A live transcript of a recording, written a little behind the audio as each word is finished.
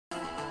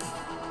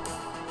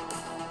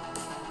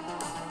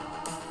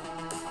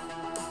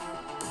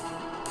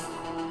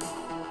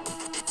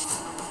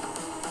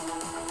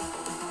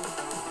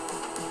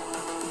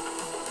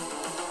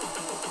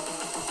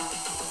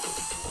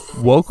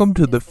Welcome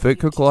to the Fit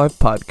Cook Life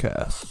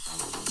podcast.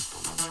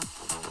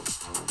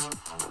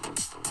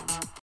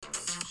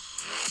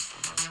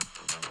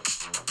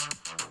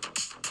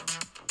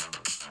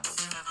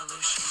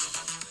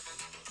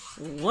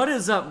 What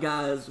is up,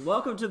 guys?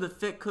 Welcome to the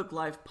Fit Cook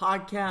Life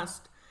podcast.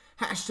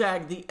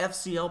 Hashtag the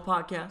FCL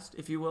podcast,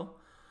 if you will.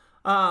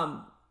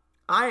 I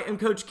am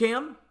Coach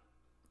Cam.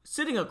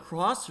 Sitting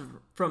across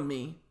from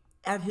me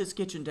at his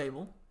kitchen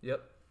table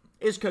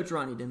is Coach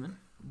Ronnie Dimon.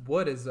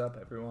 What is up,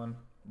 everyone?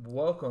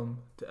 Welcome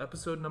to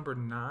episode number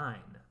 9.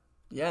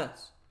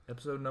 Yes.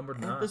 Episode number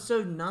 9.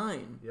 Episode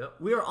 9. Yep.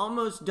 We are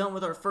almost done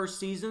with our first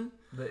season.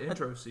 The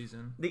intro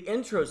season. The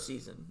intro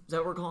season. Is that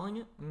what we're calling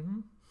it? Mm-hmm.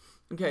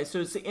 Okay,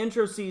 so it's the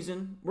intro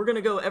season. We're going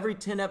to go every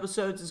 10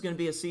 episodes is going to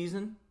be a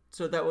season.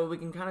 So that way we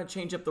can kind of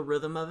change up the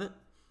rhythm of it.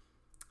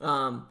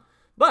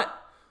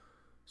 But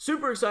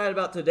super excited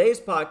about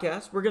today's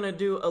podcast. We're going to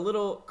do a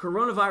little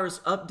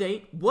coronavirus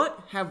update.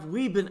 What have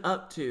we been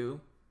up to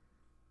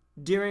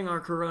during our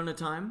corona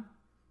time?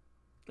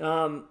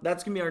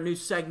 That's going to be our new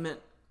segment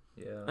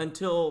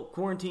until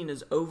quarantine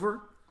is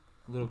over.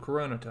 A little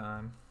corona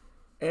time.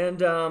 And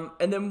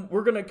then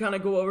we're going to kind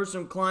of go over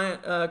some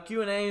client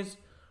Q&As,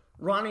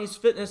 Ronnie's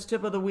fitness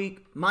tip of the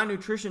week, my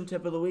nutrition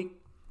tip of the week,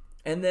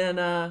 and then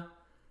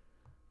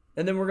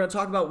we're going to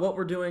talk about what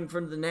we're doing for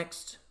the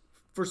next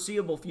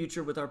foreseeable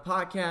future with our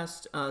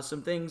podcast,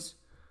 some things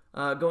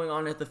going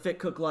on at the Fit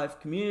Cook Life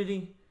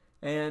community,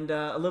 and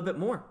a little bit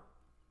more.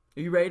 Are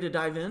you ready to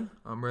dive in?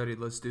 I'm ready.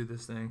 Let's do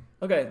this thing.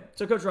 Okay,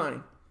 so Coach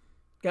Ronnie,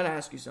 got to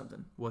ask you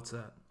something. What's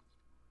that?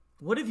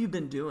 What have you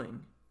been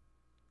doing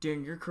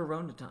during your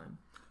corona time?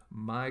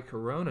 My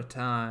corona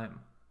time?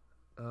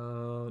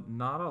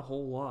 Not a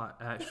whole lot,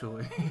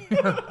 actually.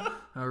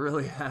 I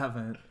really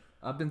haven't.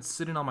 I've been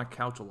sitting on my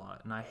couch a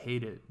lot, and I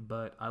hate it,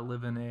 but I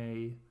live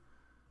in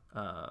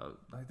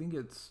I think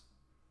it's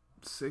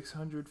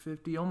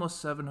 650,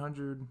 almost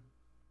 700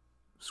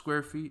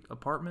 square feet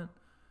apartment,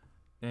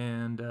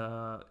 and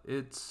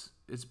it's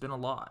been a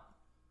lot.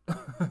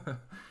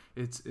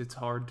 It's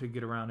hard to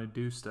get around and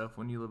do stuff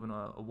when you live in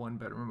a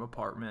one-bedroom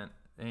apartment,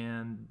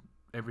 and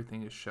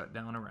everything is shut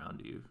down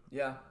around you.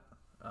 Yeah.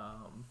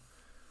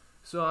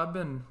 So I've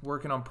been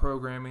working on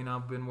programming.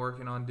 I've been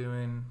working on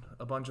doing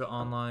a bunch of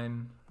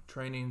online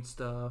training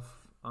stuff.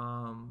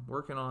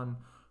 Working on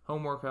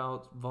Home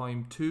Workouts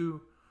Volume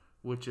 2,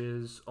 which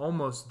is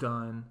almost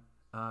done.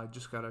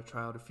 Just got to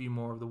try out a few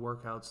more of the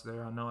workouts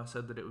there. I know I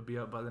said that it would be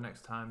up by the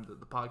next time that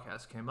the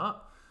podcast came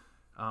up.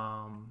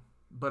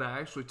 But I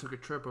actually took a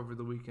trip over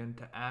the weekend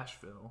to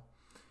Asheville,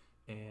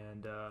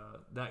 and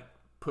that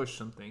pushed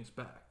some things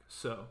back.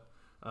 So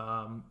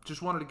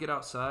just wanted to get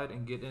outside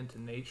and get into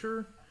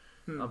nature.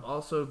 I've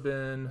also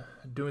been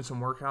doing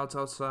some workouts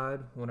outside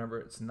whenever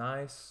it's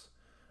nice.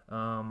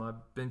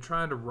 I've been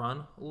trying to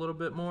run a little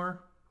bit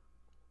more,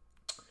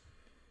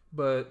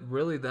 but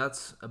really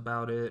that's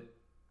about it.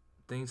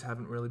 Things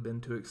haven't really been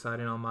too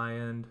exciting on my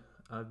end.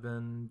 I've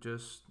been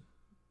just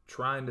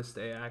trying to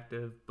stay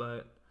active,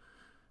 but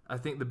I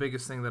think the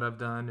biggest thing that I've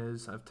done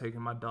is I've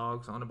taken my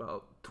dogs on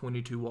about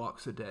 22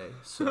 walks a day.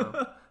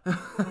 So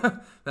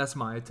that's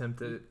my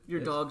attempt at Your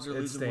dogs are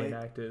losing staying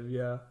weight. active.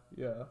 Yeah.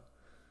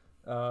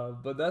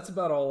 But that's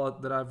about all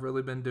that I've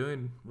really been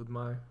doing with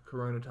my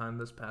corona time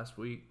this past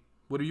week.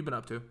 What have you been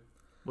up to?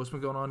 What's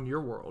been going on in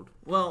your world?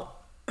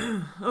 Well,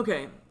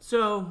 okay,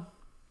 so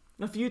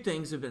a few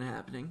things have been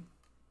happening.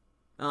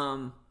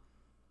 I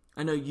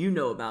know you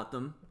know about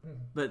them,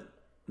 but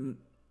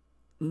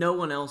no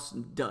one else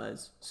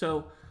does.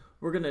 So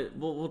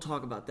we'll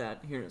talk about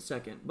that here in a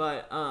second.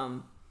 But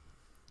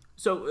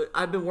so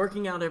I've been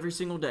working out every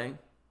single day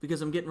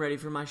because I'm getting ready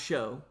for my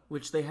show,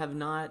 which they have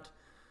not.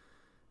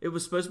 It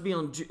was supposed to be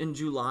in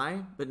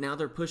July, but now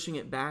they're pushing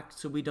it back,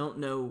 so we don't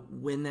know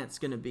when that's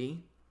going to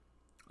be.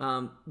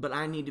 But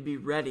I need to be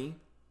ready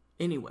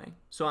anyway.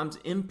 So I'm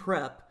in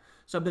prep.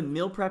 So I've been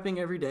meal prepping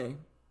every day.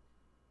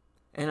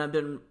 And I've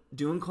been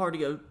doing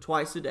cardio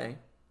twice a day.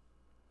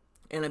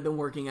 And I've been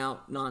working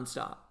out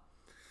nonstop.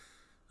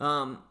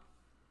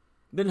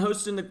 Been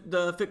hosting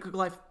the Fit Cook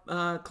Life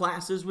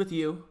classes with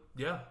you.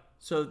 Yeah.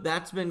 So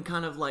that's been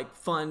kind of like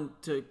fun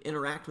to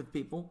interact with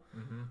people.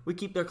 Mm-hmm. We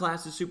keep their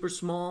classes super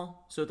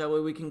small, so that way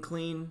we can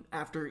clean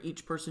after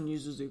each person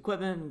uses the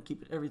equipment and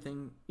keep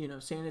everything,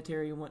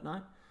 sanitary and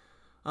whatnot.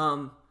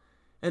 And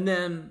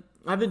then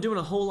I've been doing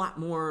a whole lot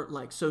more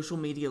like social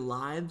media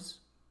lives.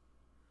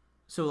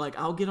 So like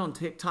I'll get on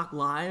TikTok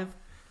live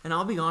and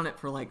I'll be on it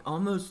for like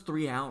almost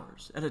 3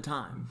 hours at a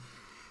time.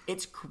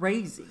 It's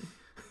crazy.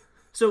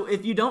 So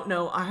if you don't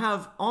know, I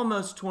have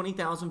almost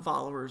 20,000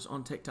 followers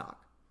on TikTok.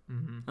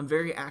 Mm-hmm. I'm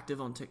very active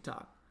on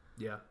TikTok.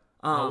 Yeah.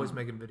 Always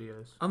making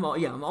videos. I'm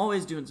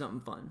always doing something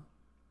fun.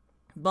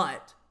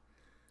 But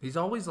he's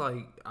always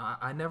like,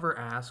 I never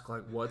ask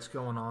like what's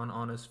going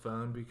on his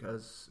phone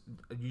because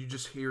you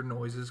just hear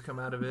noises come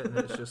out of it and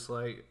it's just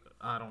like,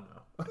 I don't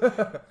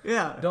know.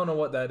 Yeah. Don't know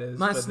what that is.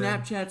 My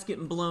Snapchat's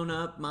getting blown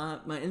up. My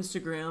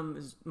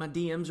Instagram my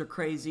DMs are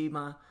crazy.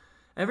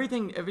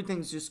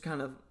 Everything's just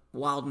kind of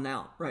wilding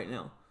out right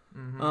now.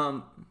 Mm-hmm.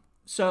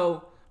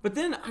 So But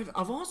then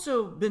I've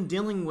also been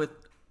dealing with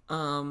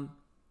I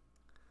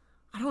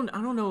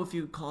don't know if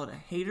you would call it a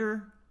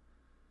hater.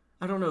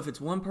 I don't know if it's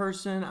one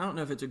person. I don't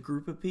know if it's a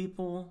group of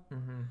people.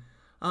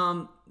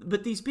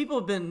 But these people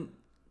have been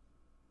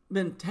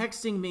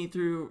texting me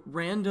through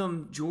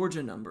random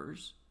Georgia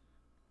numbers.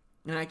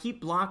 And I keep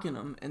blocking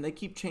them, and they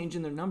keep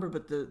changing their number,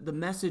 but the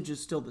message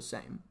is still the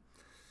same.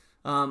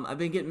 I've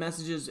been getting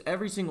messages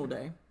every single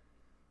day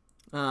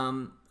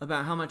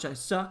about how much I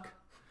suck,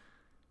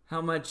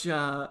 how much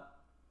of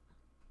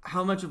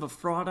a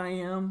fraud I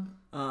am,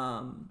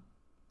 how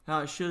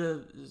I should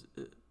have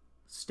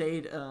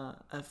stayed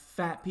a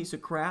fat piece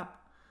of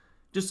crap,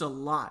 just a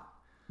lot.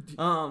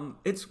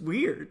 It's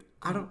weird.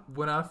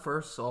 When I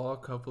first saw a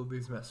couple of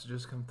these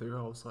messages come through,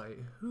 I was like,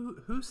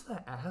 who's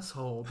the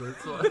asshole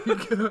that's like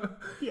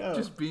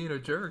just being a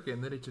jerk?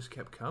 And then it just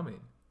kept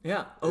coming.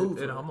 Yeah,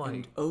 over and I'm like,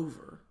 and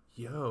over.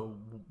 Yo,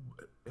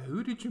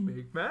 who did you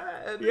make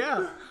mad?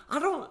 Yeah, I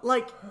don't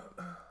like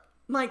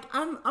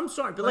I'm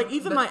sorry, but like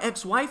even my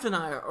ex-wife and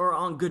I are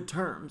on good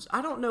terms.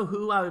 I don't know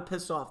who I would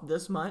piss off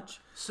this much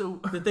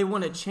that they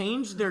want to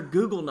change their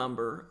Google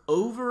number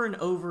over and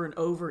over and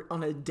over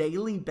on a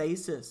daily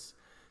basis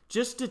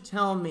just to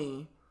tell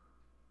me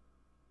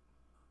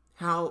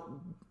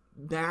how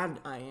bad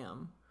I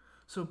am.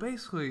 So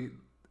basically,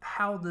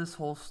 how this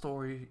whole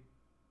story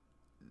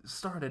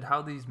started,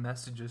 how these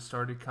messages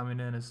started coming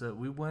in, is that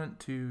we went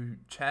to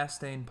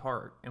Chastain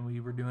Park and we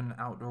were doing an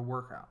outdoor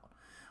workout.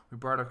 We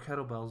brought our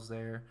kettlebells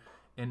there,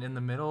 and in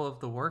the middle of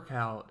the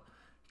workout,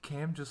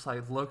 Cam just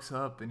like looks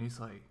up and he's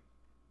like,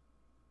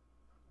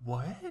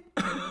 "What?"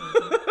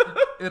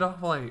 And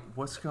I'm like,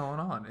 "What's going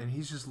on?" And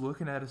he's just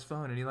looking at his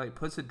phone, and he like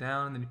puts it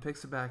down, and then he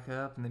picks it back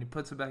up, and then he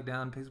puts it back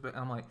down, and picks it back.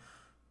 I'm like,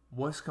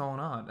 "What's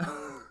going on?"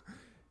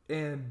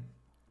 And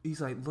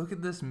he's like, "Look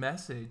at this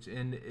message,"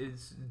 and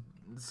it's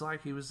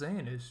like he was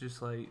saying, it's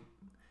just like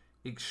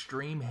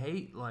extreme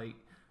hate, like,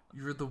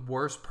 you're the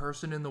worst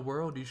person in the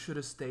world. You should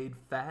have stayed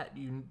fat.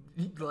 You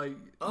like.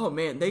 Oh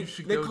man, they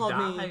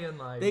called me. And,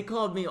 like, they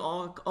called me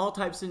all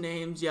types of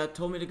names. Yeah,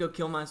 told me to go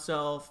kill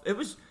myself. It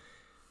was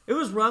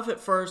rough at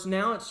first.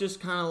 Now it's just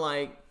kind of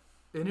like.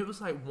 And it was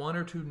like one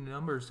or two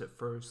numbers at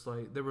first.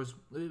 Like there was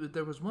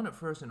one at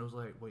first, and it was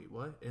like, wait,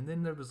 what? And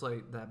then there was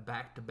like that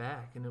back to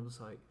back, and it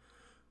was like,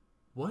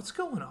 what's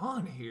going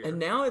on here? And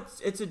now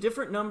it's a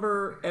different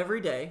number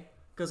every day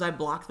because I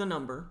block the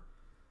number.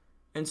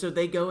 And so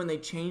they go and they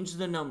change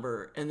the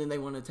number, and then they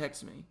want to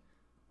text me.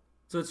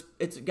 So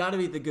it's got to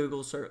be the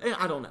Google search.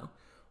 I don't know.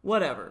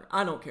 Whatever.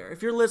 I don't care.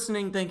 If you're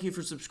listening, thank you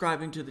for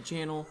subscribing to the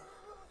channel.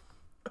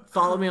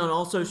 Follow me on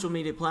all social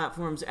media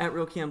platforms at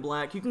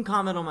RealCamBlack. You can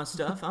comment on my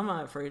stuff. I'm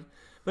not afraid.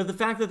 But the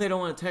fact that they don't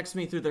want to text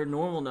me through their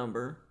normal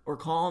number or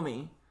call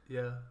me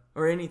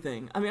or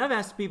anything. I mean, I've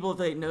asked people if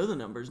they know the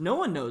numbers. No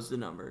one knows the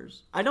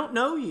numbers. I don't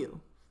know you.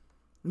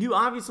 You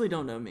obviously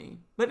don't know me.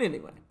 But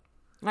anyway.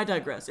 I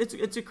digress.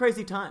 It's a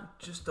crazy time.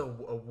 Just a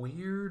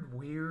weird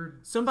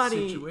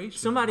situation.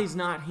 Somebody's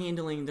not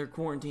handling their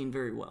quarantine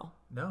very well.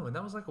 No, and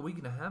that was like a week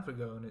and a half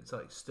ago, and it's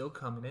like still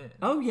coming in.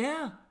 Oh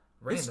yeah,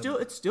 random.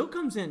 It still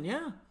comes in.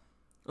 Yeah,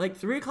 like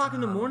 3:00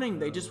 in the morning.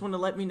 They just want to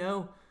let me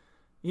know,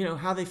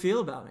 how they feel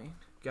about me.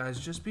 Guys,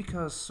 just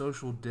because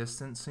social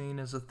distancing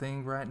is a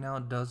thing right now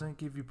doesn't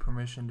give you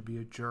permission to be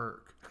a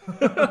jerk.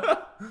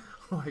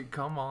 Like,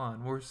 come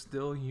on, we're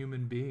still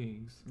human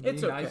beings. Be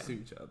nice to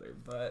each other,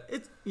 but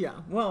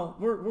well,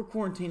 we're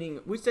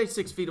quarantining. We stay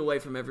 6 feet away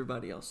from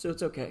everybody else, so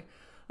it's okay.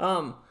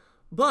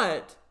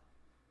 But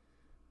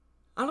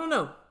I don't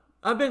know.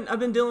 I've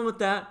been dealing with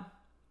that.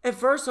 At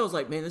first, I was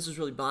like, man, this is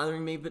really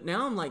bothering me. But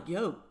now I'm like,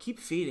 yo, keep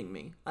feeding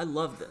me. I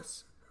love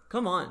this.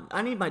 Come on,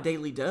 I need my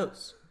daily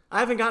dose.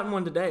 I haven't gotten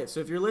one today, so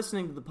if you're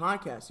listening to the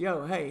podcast,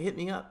 yo, hey, hit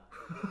me up.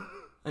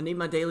 I need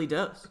my daily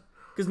dose.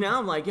 Because now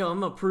I'm like, yo, I'm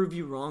going to prove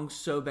you wrong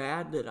so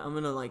bad that I'm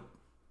going to,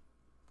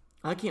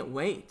 I can't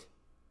wait.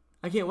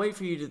 I can't wait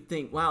for you to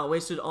think, wow, I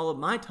wasted all of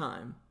my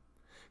time.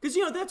 Because,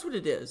 that's what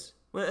it is.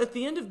 Well, at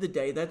the end of the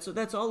day,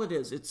 that's all it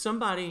is. It's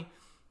somebody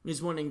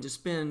is wanting to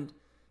spend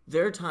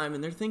their time,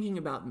 and they're thinking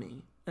about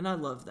me. And I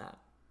love that.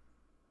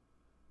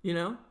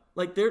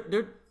 Like,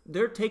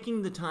 they're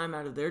taking the time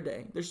out of their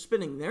day. They're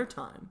spending their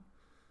time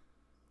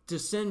to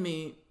send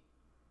me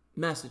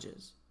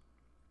messages.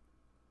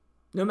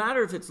 No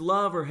matter if it's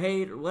love or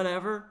hate or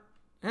whatever,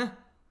 I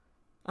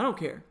don't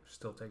care.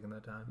 Still taking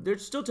that time. They're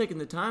still taking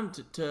the time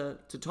to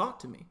talk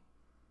to me,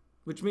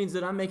 which means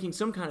that I'm making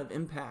some kind of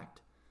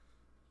impact.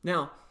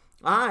 Now,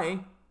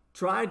 I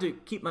try to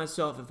keep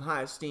myself of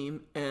high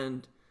esteem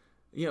and,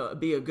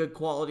 be a good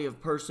quality of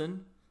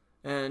person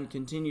and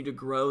continue to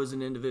grow as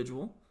an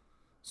individual.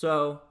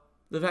 So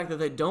the fact that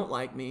they don't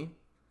like me,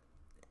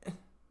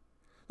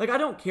 I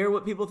don't care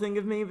what people think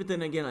of me, but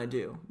then again, I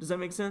do. Does that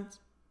make sense?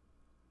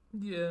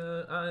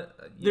 Yeah.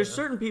 There's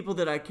certain people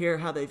that I care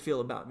how they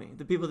feel about me.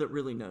 The people that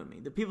really know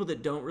me. The people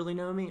that don't really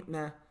know me,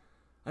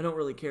 I don't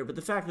really care. But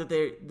the fact that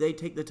they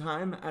take the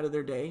time out of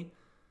their day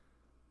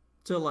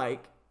to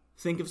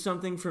think of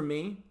something for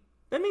me,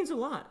 that means a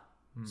lot.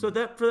 So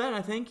for that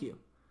I thank you.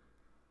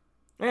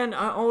 And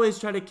I always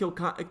try to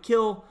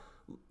kill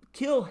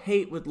kill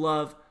hate with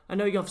love. I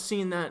know y'all have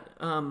seen that.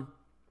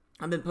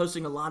 I've been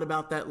posting a lot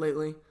about that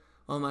lately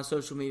on my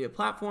social media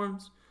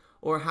platforms,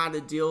 or how to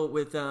deal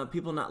with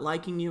people not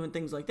liking you and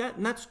things like that.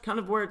 And that's kind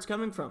of where it's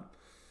coming from,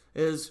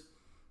 is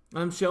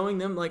I'm showing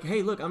them like,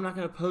 hey, look, I'm not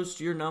going to post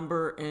your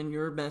number and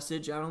your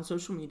message out on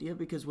social media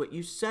because what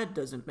you said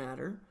doesn't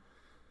matter.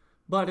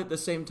 But at the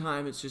same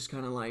time, it's just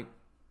kind of like,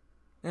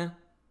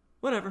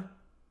 whatever,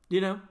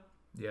 you know?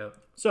 Yeah.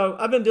 So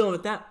I've been dealing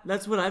with that.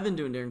 That's what I've been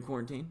doing during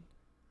quarantine.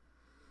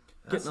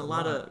 That's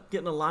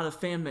Getting a lot of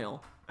fan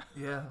mail.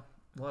 Yeah,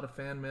 a lot of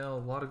fan mail,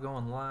 a lot of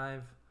going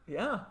live.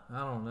 Yeah. I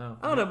don't know.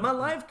 My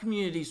live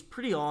community's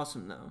pretty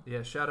awesome though.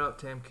 Yeah, shout out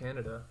Tam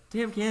Canada.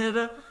 Tam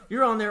Canada,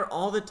 you're on there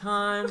all the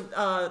time.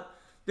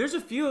 There's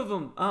a few of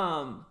them.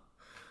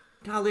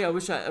 Golly, I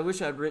wish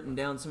I'd written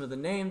down some of the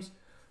names,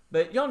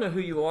 but y'all know who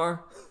you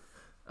are.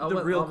 I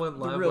went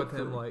live with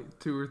him like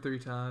 2 or 3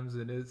 times,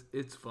 and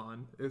it's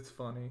fun. It's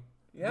funny.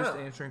 Yeah. Just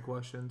answering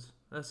questions.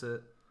 That's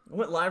it. I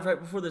went live right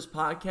before this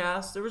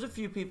podcast. There was a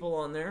few people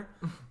on there.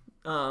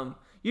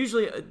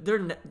 Usually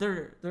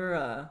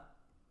they're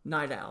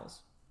night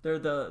owls. They're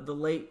the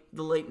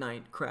late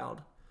night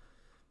crowd.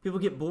 People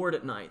get bored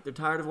at night. They're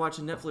tired of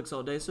watching Netflix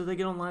all day, so they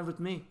get on live with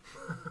me.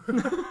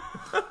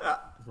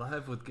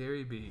 Live with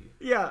Gary B.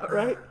 Yeah,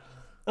 right.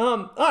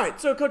 All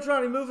right, so Coach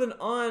Ronnie, moving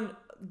on.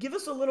 Give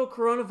us a little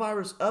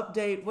coronavirus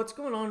update. What's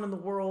going on in the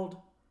world?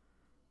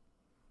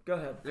 Go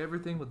ahead.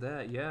 Everything with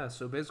that, yeah.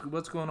 So basically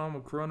what's going on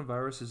with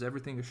coronavirus is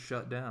everything is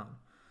shut down.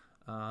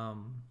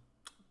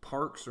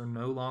 Parks are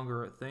no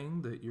longer a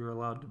thing that you're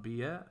allowed to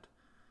be at.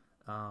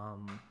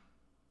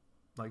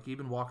 Like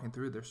even walking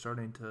through, they're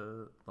starting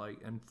to like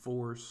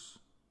enforce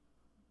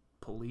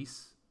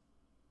police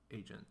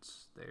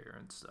agents there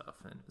and stuff.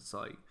 And it's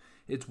like,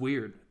 it's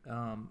weird.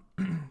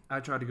 I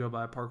tried to go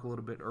by a park a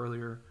little bit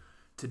earlier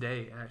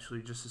today,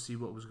 actually, just to see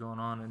what was going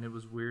on. And it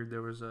was weird.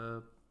 There was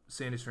a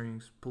Sandy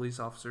Springs police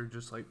officer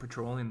just like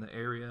patrolling the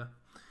area,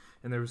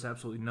 and there was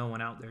absolutely no one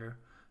out there,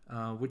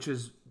 which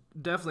is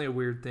definitely a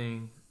weird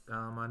thing.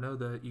 I know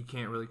that you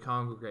can't really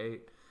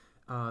congregate.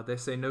 They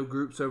say no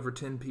groups over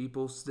 10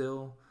 people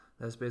still.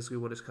 That's basically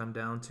what it's come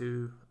down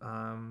to.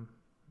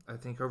 I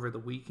think over the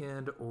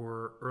weekend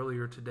or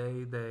earlier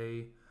today,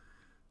 they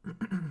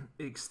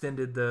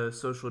extended the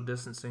social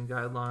distancing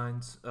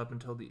guidelines up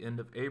until the end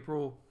of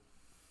April.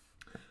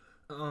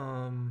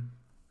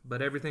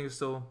 But everything is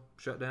still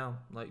shut down,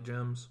 like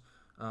gyms.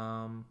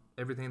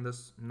 Everything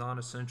that's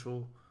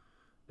non-essential.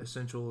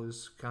 Essential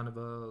is kind of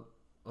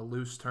a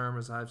loose term,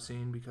 as I've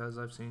seen, because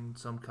I've seen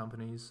some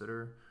companies that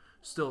are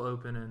still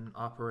open and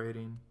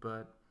operating,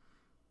 but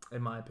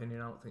in my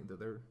opinion, I don't think that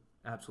they're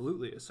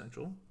absolutely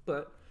essential.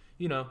 But,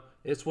 you know,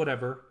 it's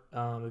whatever.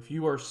 If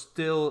you are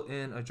still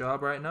in a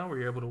job right now where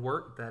you're able to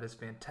work, that is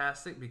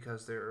fantastic,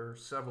 because there are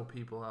several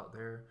people out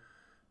there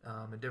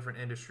in different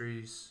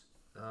industries,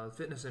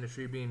 fitness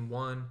industry being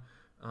one,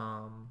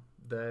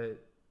 that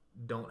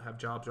don't have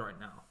jobs right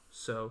now.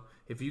 So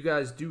if you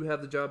guys do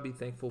have the job, be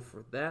thankful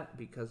for that,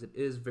 because it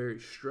is very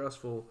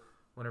stressful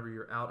whenever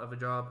you're out of a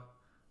job.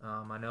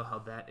 I know how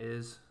that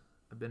is.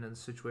 I've been in the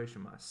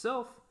situation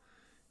myself.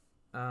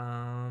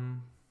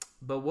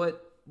 But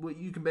what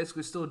you can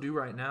basically still do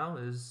right now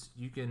is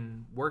you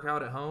can work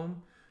out at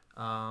home,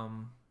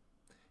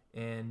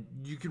 and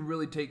you can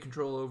really take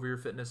control over your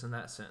fitness in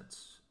that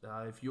sense.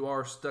 If you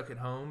are stuck at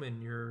home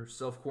and you're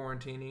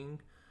self-quarantining,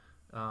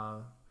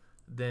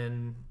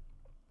 then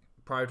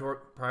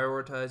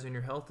prioritizing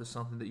your health is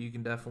something that you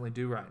can definitely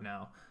do right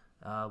now.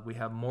 We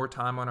have more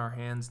time on our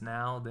hands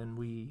now than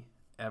we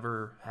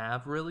ever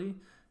have, really.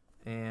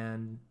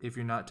 And if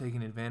you're not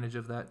taking advantage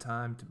of that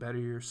time to better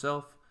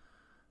yourself,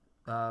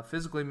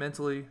 physically,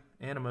 mentally,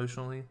 and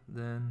emotionally,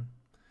 then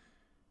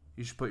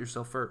you should put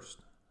yourself first.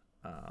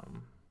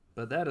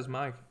 But that is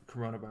my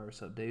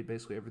coronavirus update.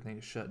 Basically, everything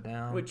is shut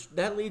down. Which,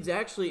 that leads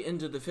actually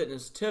into the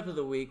fitness tip of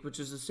the week, which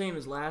is the same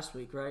as last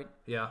week, right?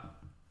 Yeah,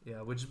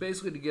 which is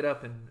basically to get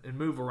up and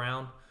move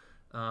around.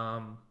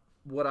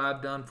 What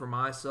I've done for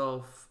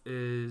myself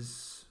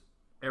is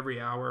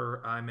every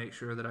hour I make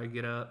sure that I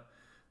get up.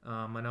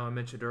 I know I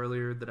mentioned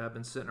earlier that I've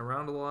been sitting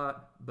around a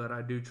lot, but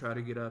I do try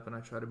to get up and I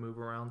try to move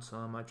around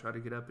some. I try to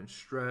get up and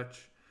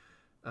stretch.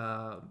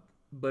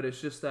 But it's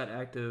just that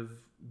act of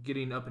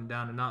getting up and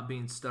down and not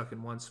being stuck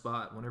in one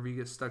spot. Whenever you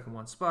get stuck in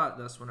one spot,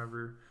 that's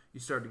whenever you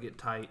start to get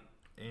tight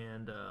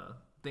and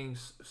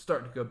things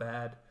start to go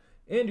bad.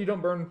 And you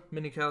don't burn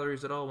many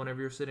calories at all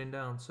whenever you're sitting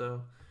down.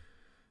 So,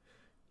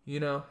 you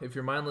know, if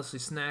you're mindlessly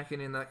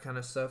snacking and that kind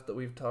of stuff that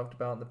we've talked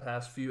about in the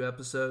past few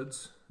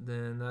episodes,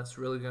 then that's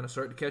really going to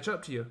start to catch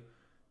up to you.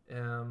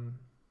 And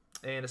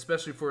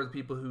especially for the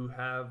people who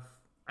have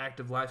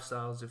active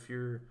lifestyles, if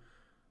you're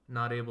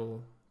not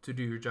able to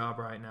do your job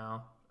right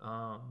now,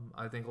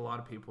 I think a lot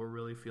of people are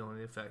really feeling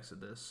the effects of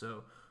this.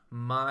 So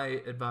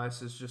my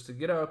advice is just to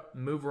get up,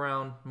 move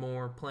around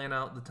more, plan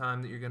out the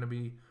time that you're going to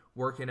be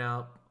working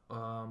out,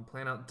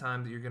 plan out the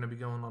time that you're going to be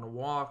going on a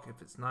walk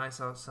if it's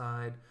nice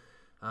outside.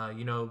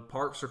 You know,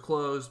 parks are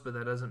closed, but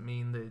that doesn't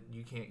mean that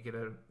you can't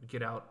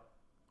get out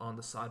on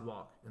the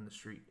sidewalk in the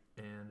street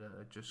and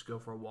just go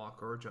for a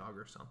walk or a jog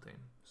or something.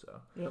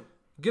 So Yep.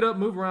 get up,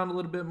 move around a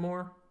little bit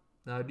more.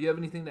 Do you have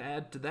anything to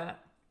add to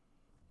that?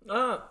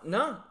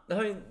 No.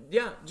 I mean,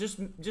 yeah,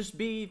 just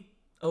be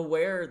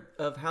aware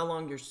of how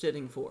long you're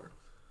sitting for.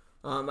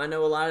 I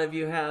know a lot of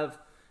you have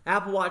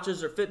Apple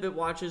Watches or Fitbit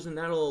watches, and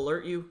that'll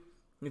alert you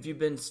if you've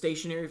been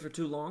stationary for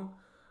too long.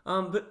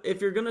 But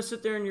if you're going to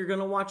sit there and you're going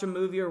to watch a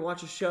movie or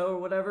watch a show or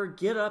whatever,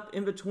 get up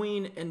in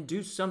between and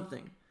do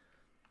something.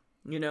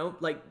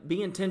 Like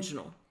be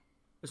intentional.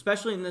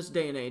 Especially in this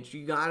day and age,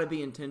 you got to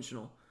be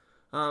intentional.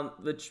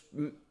 Which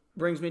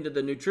brings me to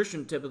the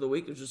nutrition tip of the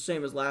week. It's the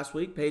same as last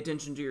week. Pay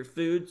attention to your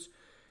foods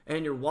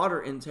and your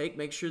water intake.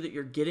 Make sure that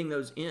you're getting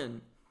those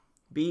in.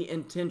 Be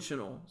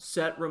intentional.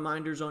 Set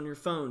reminders on your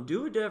phone.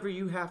 Do whatever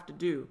you have to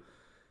do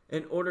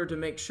in order to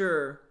make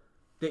sure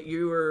that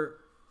you are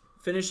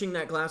finishing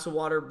that glass of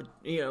water,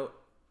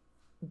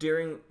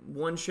 during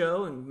one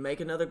show and make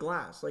another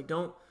glass. Like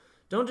don't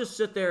just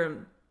sit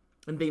there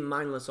and be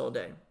mindless all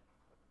day.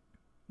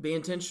 Be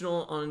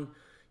intentional on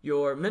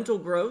your mental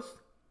growth.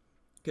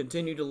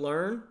 Continue to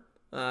learn.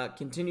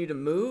 Continue to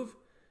move,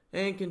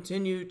 and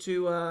continue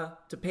to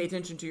pay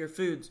attention to your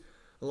foods.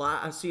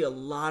 I see a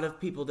lot of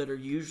people that are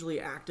usually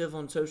active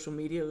on social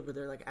media with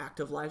their like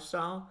active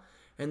lifestyle,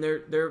 and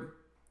their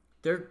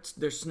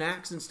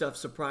snacks and stuff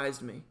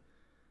surprised me.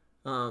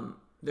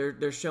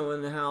 They're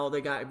showing how they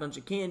got a bunch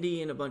of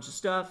candy and a bunch of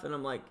stuff, and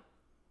I'm like,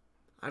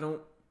 I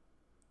don't,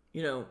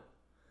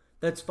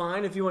 that's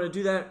fine if you want to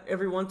do that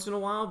every once in a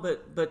while,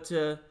 but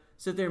to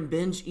sit there and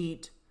binge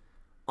eat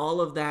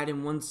all of that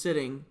in one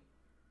sitting,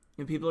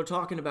 and people are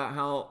talking about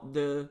how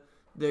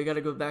they got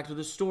to go back to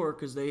the store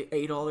because they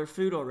ate all their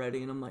food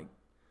already, and I'm like,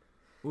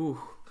 ooh.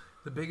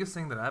 The biggest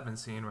thing that I've been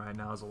seeing right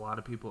now is a lot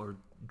of people are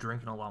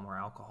drinking a lot more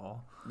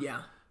alcohol.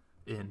 Yeah.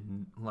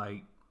 And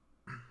like,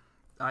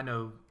 I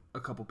know a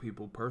couple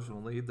people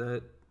personally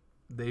that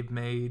they've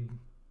made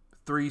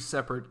 3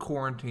 separate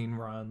quarantine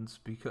runs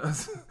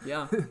because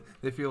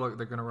they feel like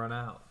they're going to run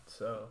out.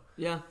 So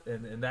yeah,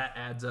 and that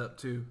adds up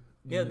to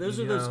those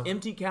are those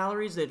empty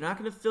calories. They're not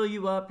going to fill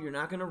you up. You're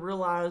not going to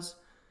realize,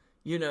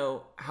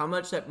 how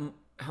much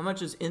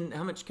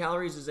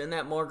calories is in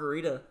that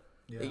margarita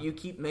that you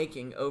keep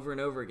making over and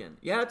over again.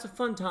 Yeah, it's a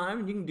fun time,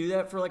 and you can do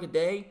that for like a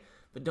day,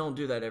 but don't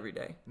do that every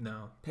day.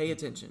 No, pay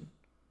attention.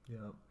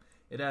 Yep.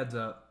 It adds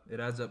up. It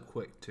adds up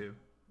quick, too.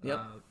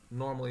 Yep.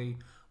 Normally,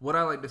 what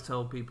I like to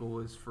tell people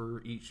is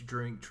for each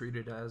drink, treat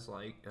it as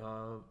like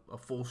a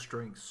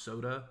full-strength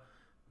soda,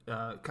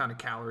 kind of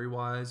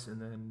calorie-wise,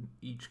 and then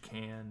each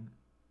can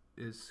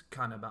is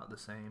kind of about the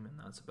same, and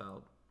that's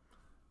about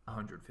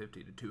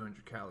 150 to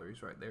 200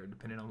 calories right there,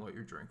 depending on what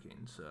you're drinking.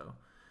 So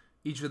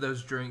each of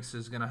those drinks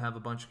is going to have a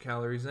bunch of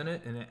calories in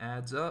it, and it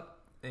adds up.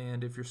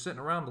 And if you're sitting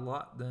around a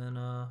lot, then,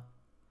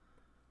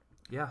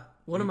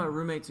 One of my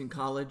roommates in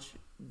college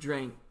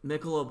drank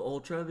Michelob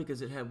Ultra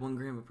because it had 1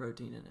 gram of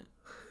protein in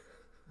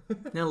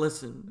it. Now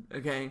listen,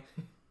 okay?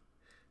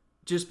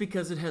 Just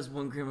because it has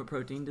 1 gram of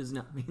protein does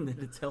not mean that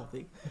it's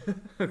healthy,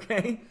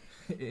 okay?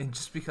 And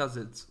just because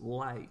it's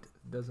light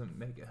doesn't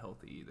make it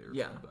healthy either.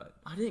 Yeah, but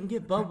I didn't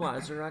get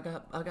Budweiser. I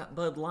got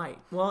Bud Light.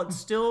 Well, it's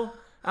still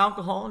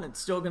alcohol, and it's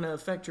still going to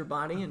affect your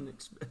body, and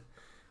it's going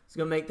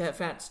to make that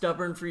fat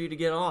stubborn for you to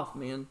get off,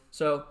 man.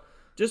 So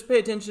just pay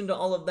attention to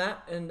all of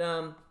that, and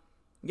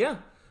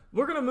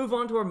we're going to move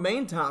on to our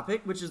main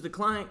topic, which is the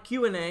client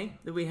Q&A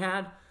that we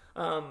had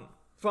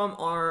from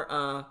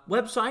our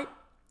website,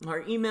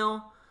 our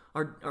email,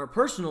 our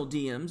personal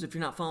DMs. If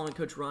you're not following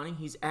Coach Ronnie,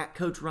 he's at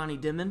Coach Ronnie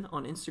Dimon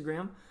on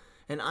Instagram,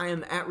 and I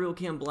am at Real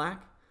Cam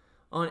Black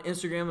on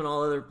Instagram and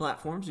all other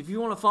platforms. If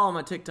you want to follow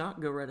my TikTok,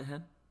 go right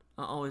ahead.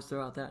 I always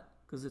throw out that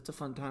because it's a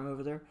fun time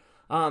over there.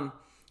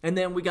 And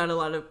then we got a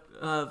lot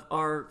of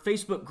our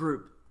Facebook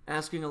group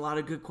asking a lot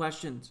of good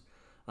questions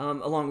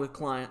along with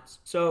clients.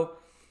 So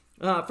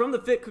from the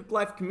Fit Cook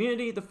Life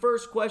community, the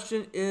first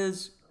question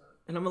is,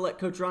 and I'm going to let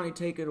Coach Ronnie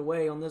take it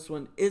away on this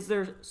one, is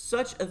there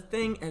such a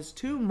thing as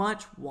too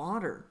much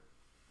water?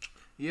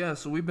 Yeah,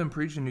 so we've been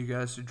preaching to you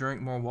guys to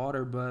drink more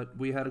water, but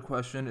we had a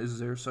question, is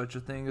there such a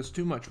thing as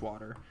too much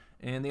water?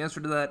 And the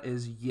answer to that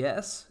is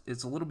yes.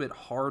 It's a little bit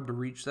hard to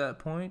reach that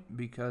point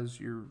because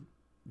you're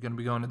going to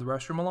be going to the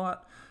restroom a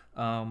lot,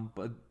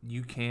 but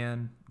you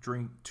can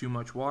drink too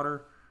much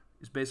water.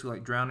 It's basically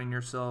like drowning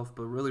yourself,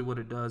 but really what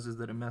it does is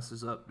that it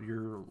messes up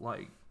your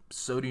like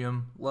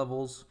sodium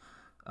levels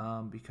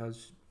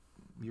because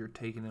you're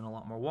taking in a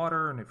lot more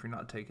water, and if you're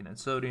not taking in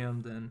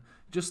sodium, then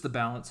just the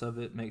balance of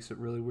it makes it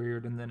really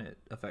weird, and then it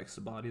affects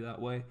the body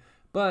that way.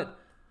 But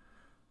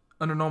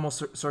under normal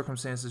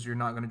circumstances, you're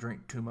not going to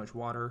drink too much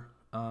water.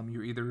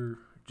 You're either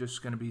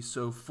just going to be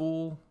so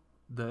full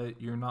that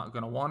you're not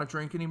going to want to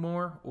drink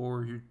anymore,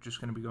 or you're just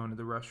going to be going to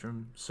the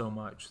restroom so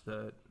much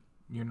that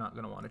you're not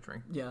going to want to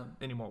drink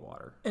any more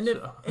water. And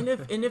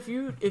if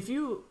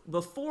you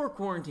before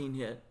quarantine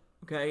hit,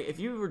 okay, if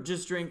you were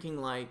just drinking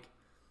like,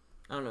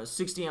 I don't know,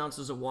 60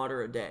 ounces of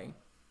water a day,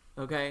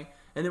 okay,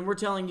 and then we're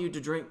telling you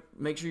to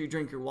make sure you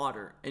drink your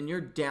water, and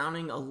you're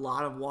downing a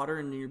lot of water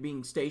and you're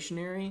being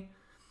stationary,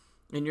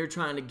 and you're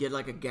trying to get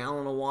like a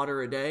gallon of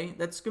water a day,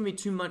 that's going to be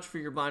too much for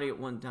your body at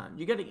one time.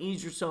 You got to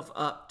ease yourself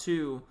up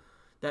to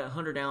that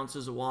 100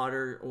 ounces of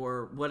water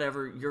or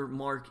whatever your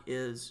mark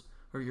is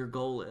or your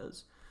goal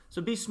is.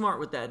 So be smart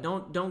with that.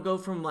 Don't go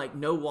from like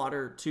no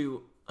water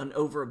to an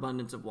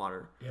overabundance of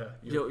water. Yeah,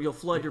 you'll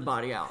flood your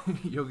body out.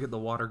 You'll get the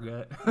water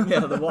gut.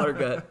 Yeah, the water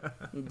gut.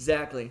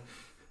 Exactly.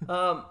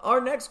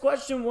 Our next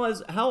question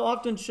was, how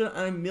often should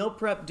I meal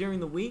prep during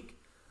the week?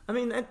 I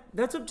mean,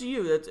 that's up to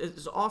you. That's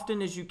as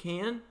often as you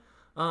can.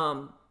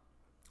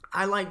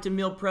 I like to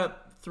meal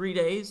prep 3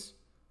 days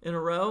in a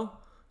row.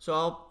 So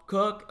I'll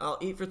cook, I'll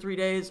eat for 3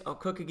 days, I'll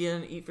cook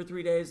again, eat for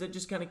 3 days. That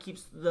just kind of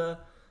keeps the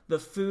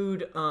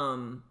food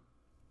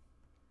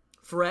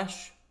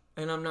fresh,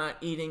 and I'm not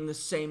eating the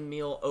same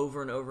meal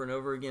over and over and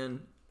over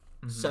again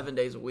 7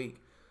 days a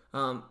week.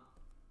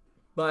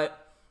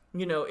 But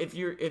you know, if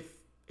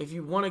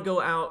you want to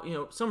go out, you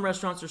know, some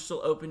restaurants are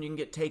still open. You can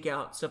get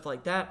takeout, stuff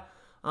like that.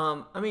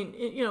 I mean,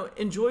 you know,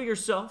 enjoy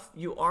yourself.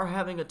 You are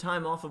having a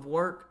time off of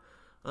work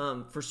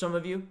for some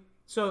of you.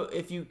 So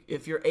if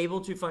you're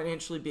able to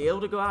financially be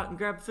able to go out and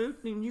grab food,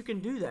 then you can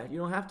do that. You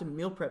don't have to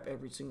meal prep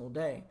every single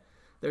day.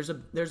 There's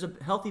a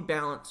healthy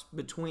balance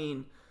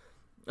between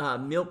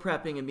meal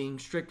prepping and being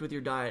strict with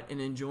your diet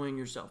and enjoying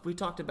yourself. We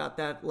talked about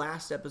that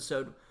last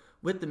episode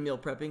with the meal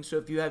prepping. So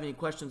if you have any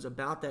questions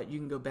about that, you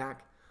can go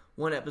back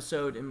one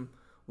episode and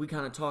we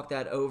kind of talked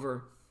that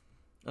over.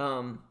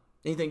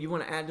 Anything you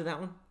want to add to that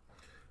one?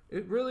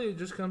 It really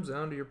just comes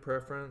down to your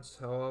preference,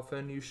 how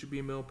often you should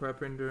be meal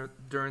prepping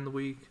during the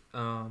week.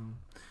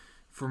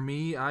 For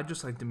me, I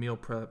just like to meal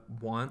prep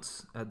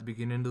once at the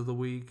beginning of the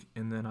week,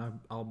 and then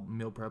I'll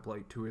meal prep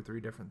like 2 or 3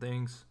 different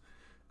things.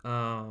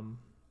 And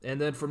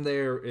then from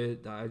there,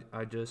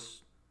 I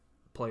just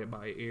play it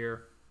by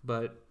ear.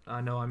 But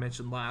I know I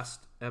mentioned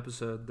last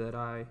episode that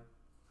I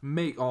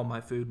make all my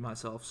food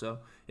myself, so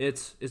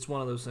it's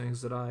one of those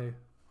things that I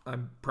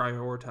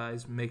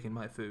prioritize making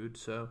my food.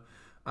 So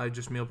I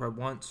just meal prep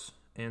once,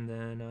 and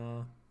then,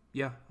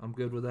 I'm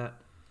good with that.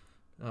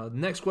 The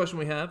next question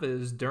we have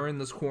is, during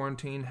this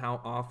quarantine, how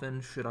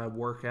often should I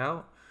work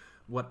out?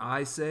 What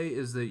I say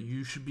is that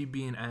you should be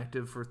being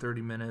active for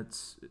 30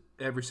 minutes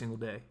every single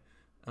day.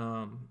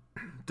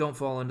 Don't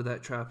fall into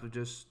that trap of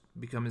just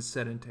becoming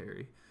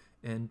sedentary.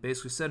 And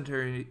basically,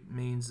 sedentary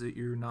means that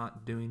you're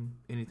not doing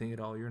anything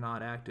at all. You're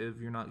not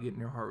active. You're not getting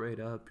your heart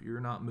rate up.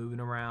 You're not moving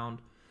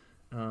around.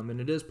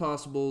 And it is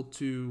possible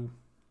to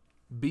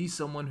be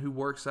someone who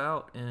works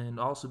out and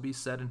also be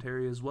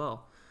sedentary as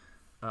well.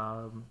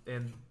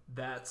 And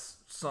that's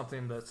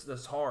something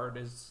that's hard,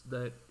 is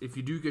that if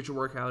you do get your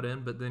workout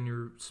in, but then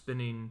you're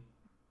spending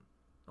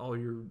all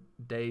your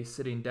day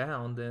sitting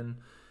down, then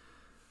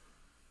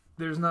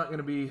there's not going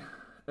to be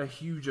a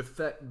huge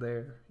effect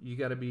there. You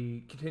got to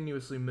be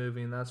continuously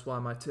moving. That's why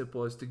my tip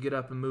was to get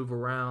up and move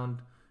around,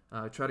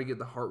 try to get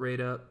the heart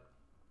rate up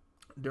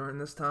during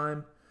this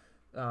time.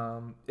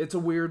 It's a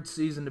weird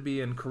season to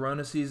be in.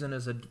 Corona season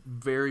is a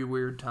very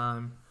weird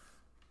time.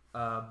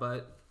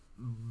 But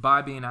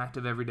by being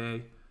active every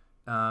day,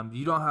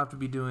 you don't have to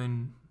be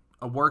doing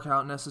a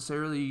workout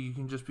necessarily. You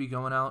can just be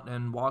going out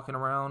and walking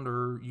around,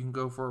 or you can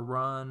go for a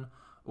run,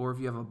 or if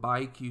you have a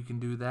bike, you can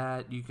do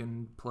that. You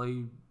can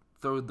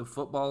throw the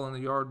football in the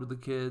yard with the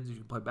kids. You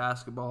can play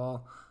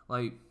basketball.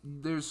 Like,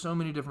 there's so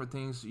many different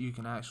things that you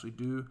can actually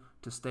do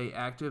to stay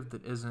active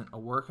that isn't a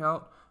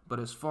workout. But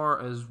as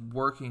far as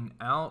working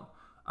out,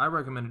 I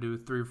recommend to do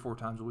it 3 or 4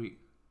 times a week.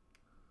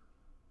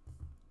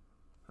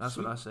 That's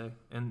Sweet. What I say.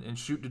 And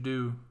shoot to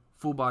do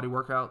full body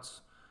workouts.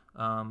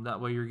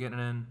 That way you're getting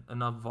in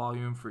enough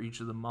volume for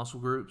each of the muscle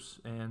groups,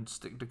 and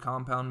stick to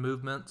compound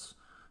movements,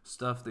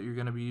 stuff that you're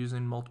going to be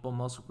using multiple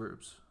muscle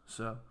groups.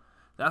 So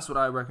that's what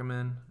I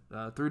recommend,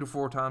 3 to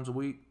 4 times a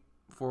week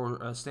for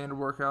a standard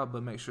workout,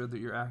 but make sure that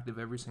you're active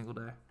every single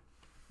day.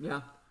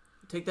 Yeah.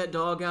 Take that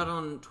dog out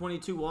on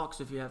 22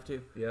 walks if you have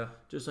to. Yeah.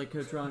 Just like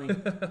Coach Ronnie.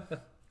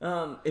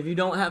 If you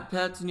don't have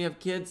pets and you have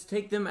kids,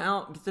 take them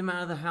out, get them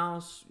out of the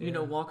house,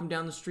 walk them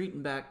down the street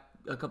and back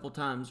a couple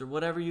times, or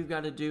whatever you've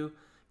got to do.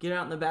 Get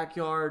out in the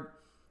backyard,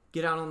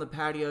 get out on the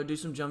patio, do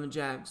some jumping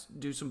jacks,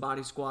 do some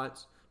body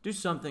squats, do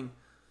something,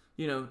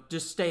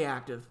 just stay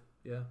active.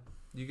 Yeah.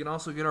 You can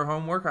also get our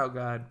home workout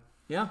guide.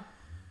 Yeah.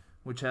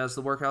 Which has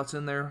the workouts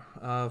in there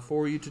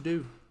for you to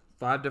do.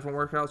 5 different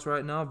workouts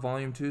right now.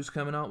 Volume 2 is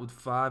coming out with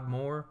 5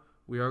 more.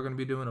 We are going to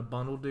be doing a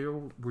bundle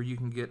deal where you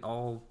can get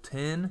all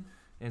 10,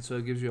 and so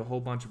it gives you a whole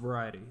bunch of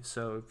variety.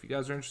 So if you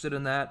guys are interested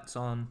in that, it's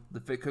on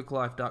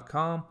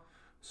thefitcooklife.com.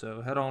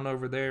 So head on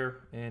over there,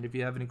 and if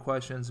you have any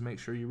questions, make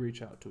sure you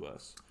reach out to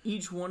us.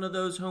 Each one of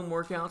those home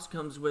workouts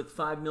comes with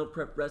 5 meal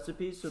prep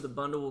recipes, so the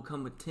bundle will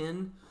come with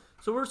 10.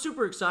 So we're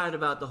super excited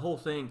about the whole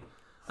thing.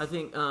 I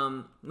think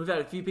we've had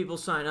a few people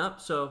sign up,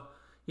 so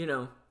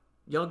y'all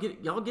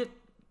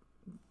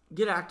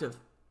get active.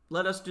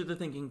 Let us do the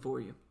thinking for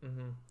you.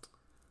 Mm-hmm.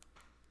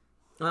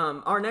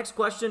 Our next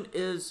question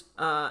is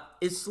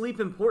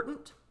sleep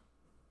important?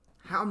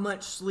 How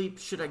much sleep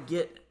should I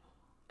get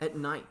at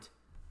night?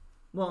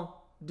 Well,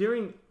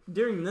 during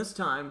this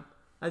time,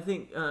 I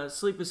think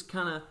sleep is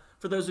kind of,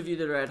 for those of you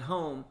that are at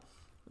home,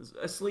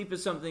 Sleep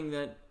is something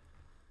that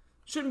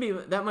shouldn't be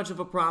that much of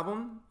a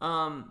problem,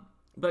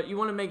 but you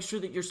want to make sure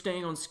that you're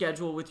staying on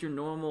schedule with your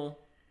normal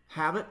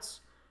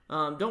habits.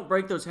 Don't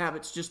break those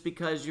habits just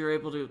because you're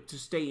able to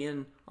stay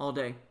in all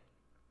day.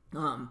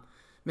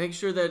 Make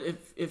sure that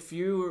if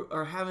you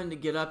are having to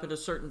get up at a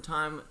certain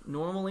time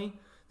normally,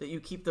 that you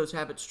keep those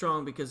habits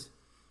strong, because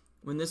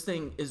when this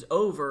thing is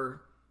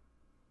over,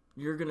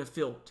 you're going to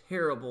feel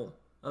terrible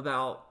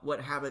about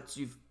what habits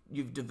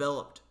you've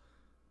developed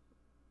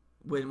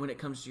when it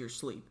comes to your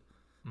sleep.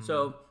 Mm-hmm.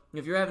 So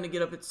if you're having to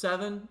get up at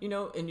 7,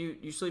 and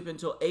you sleep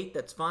until 8,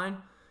 that's fine.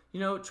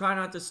 Try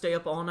not to stay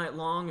up all night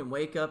long and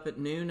wake up at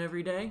noon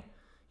every day.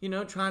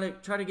 Try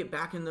to get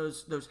back in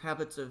those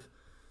habits of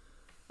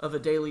a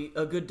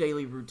good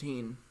daily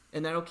routine,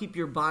 and that'll keep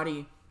your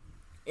body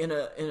in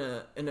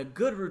a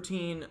good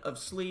routine of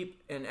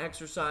sleep and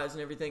exercise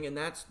and everything, and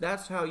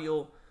that's how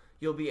you'll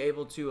be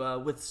able to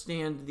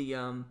withstand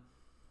the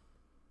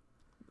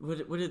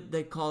what did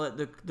they call it,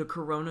 the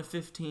Corona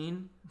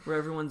 15, where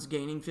everyone's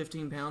gaining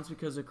 15 pounds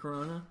because of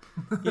Corona.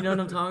 You know what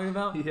I'm talking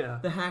about? Yeah.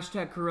 The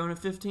hashtag Corona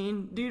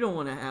 15. You don't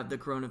want to have the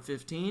Corona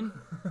 15.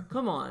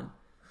 Come on.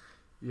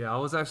 Yeah, I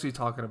was actually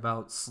talking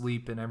about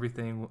sleep and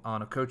everything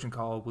on a coaching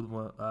call with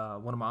one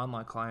of my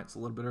online clients a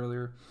little bit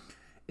earlier,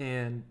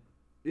 and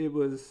it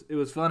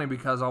was funny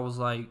because I was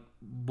like,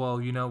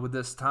 well, with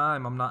this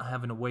time, I'm not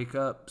having to wake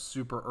up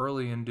super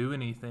early and do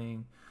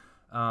anything.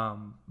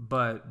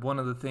 But one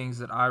of the things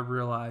that I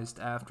realized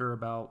after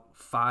about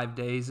 5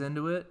 days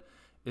into it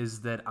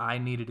is that I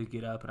needed to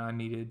get up and I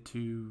needed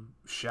to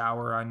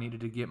shower. I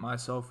needed to get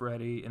myself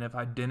ready. And if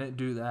I didn't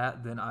do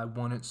that, then I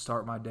wouldn't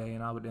start my day,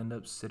 and I would end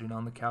up sitting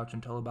on the couch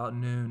until about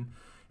noon.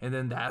 And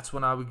then that's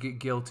when I would get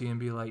guilty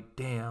and be like,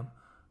 damn,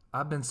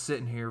 I've been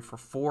sitting here for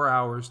 4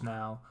 hours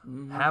now,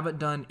 haven't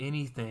done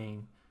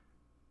anything.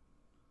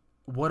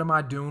 What am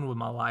I doing with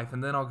my life?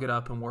 And then I'll get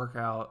up and work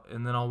out,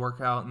 and then I'll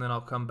work out, and then I'll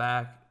come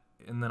back,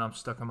 and then I'm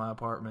stuck in my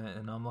apartment,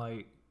 and I'm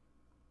like,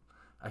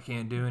 I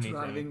can't do anything.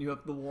 Driving you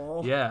up the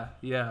wall. Yeah.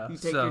 You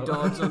take your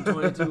dogs on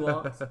 22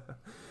 walks.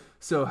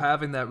 So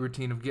having that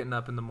routine of getting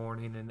up in the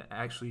morning and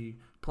actually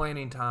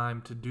planning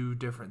time to do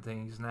different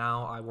things.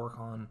 Now I work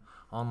on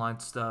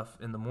online stuff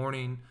in the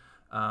morning.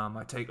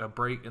 I take a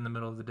break in the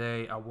middle of the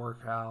day. I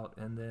work out,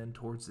 and then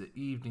towards the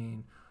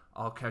evening,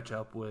 I'll catch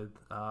up with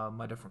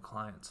my different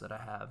clients that I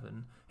have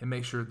and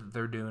make sure that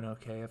they're doing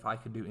okay, if I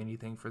can do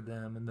anything for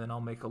them. And then I'll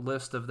make a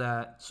list of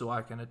that so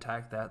I can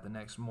attack that the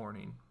next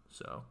morning.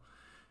 So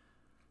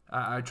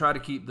I try to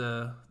keep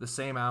the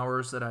same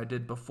hours that I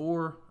did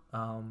before.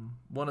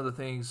 One of the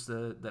things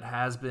that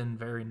has been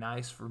very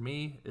nice for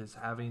me is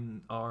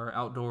having our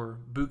outdoor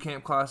boot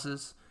camp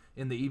classes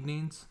in the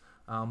evenings.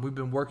 We've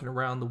been working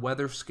around the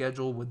weather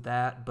schedule with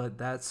that, but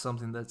that's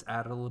something that's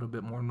added a little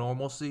bit more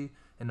normalcy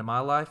into my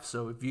life.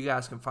 So if you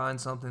guys can find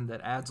something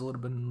that adds a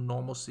little bit of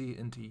normalcy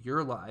into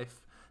your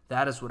life,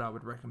 that is what I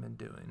would recommend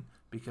doing,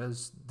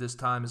 because this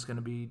time is going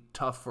to be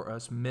tough for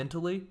us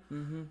mentally,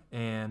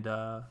 and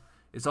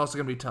it's also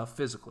going to be tough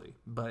physically.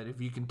 But if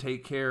you can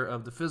take care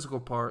of the physical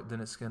part, then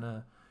it's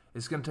gonna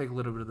take a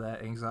little bit of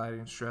that anxiety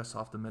and stress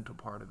off the mental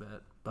part of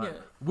it.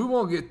 But we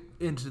won't get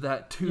into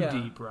that too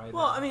deep right now.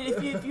 Well, I mean,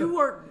 if you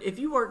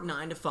work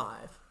 9 to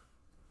 5,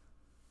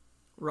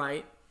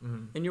 right?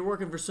 Mm-hmm. And you're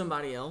working for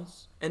somebody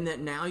else, and that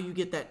now you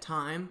get that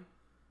time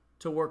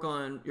to work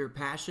on your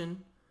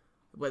passion,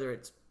 whether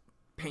it's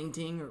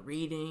painting or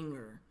reading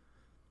or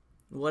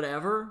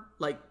whatever,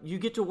 like, you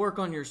get to work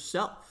on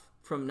yourself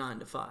from 9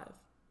 to 5.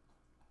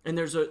 And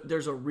there's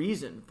a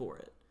reason for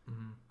it.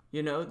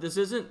 Mm-hmm. This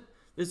isn't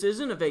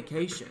a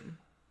vacation.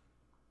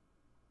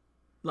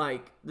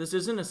 Like, this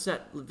isn't a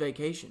set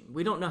vacation.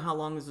 We don't know how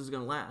long this is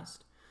going to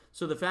last.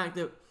 So the fact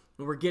that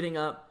we're getting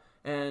up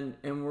and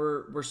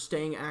we're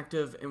staying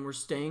active and we're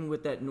staying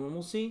with that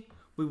normalcy,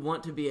 we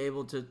want to be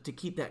able to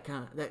keep that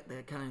kind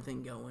of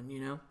thing going,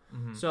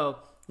 Mm-hmm. So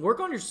work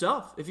on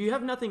yourself. If you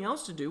have nothing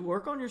else to do,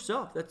 work on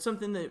yourself. That's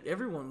something that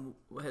everyone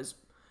has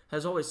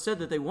always said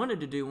that they wanted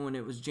to do when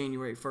it was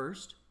January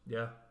 1st.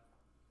 Yeah.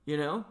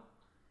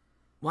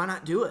 Why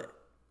not do it?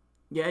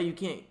 Yeah, you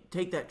can't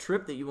take that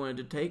trip that you wanted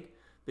to take,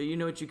 but you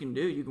know what you can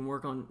do? You can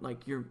work on,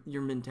 like, your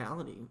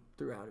mentality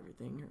throughout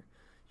everything. Or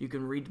you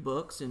can read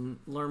books and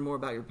learn more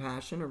about your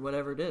passion or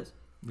whatever it is.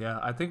 Yeah,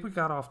 I think we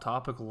got off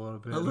topic a little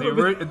bit.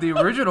 The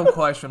original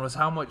question was,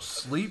 how much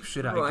sleep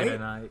should I get a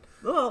night?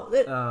 Well,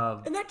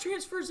 and that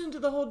transfers into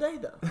the whole day,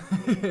 though.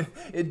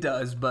 It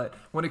does, but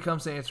when it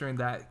comes to answering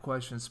that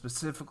question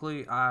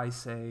specifically, I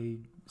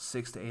say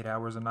 6 to 8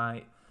 hours a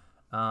night.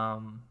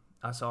 I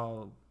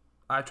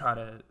try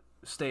to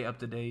stay up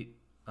to date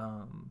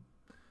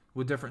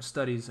with different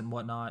studies and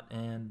whatnot,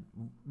 and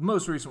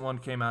most recent one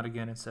came out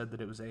again and said that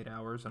it was 8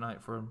 hours a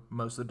night for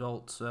most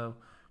adults. So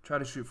try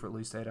to shoot for at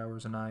least 8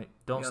 hours a night.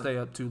 Don't stay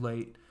up too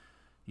late.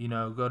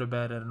 Go to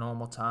bed at a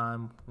normal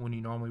time when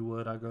you normally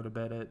would. I go to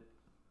bed at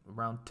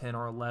around 10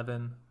 or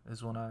 11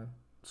 is when I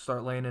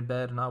start laying in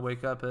bed, and I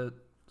wake up at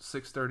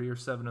 6:30 or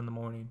 7 in the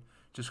morning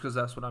just because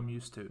that's what I'm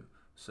used to.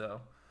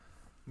 So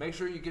make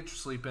sure you get your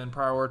sleep in,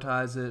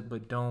 prioritize it,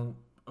 but don't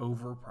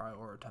over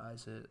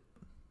prioritize it.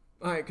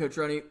 All right, Coach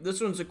Ronnie,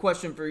 this one's a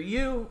question for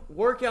you.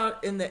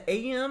 Workout in the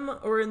AM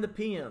or in the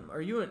PM?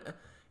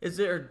 Is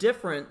there a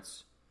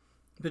difference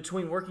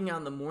between working out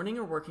in the morning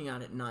or working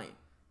out at night?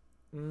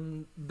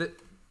 The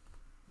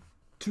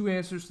two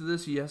answers to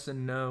this, yes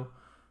and no.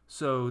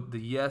 So the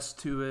yes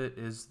to it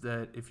is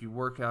that if you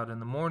work out in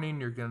the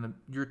morning,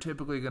 you're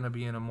typically gonna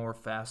be in a more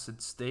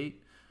fasted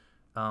state.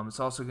 It's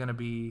also gonna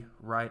be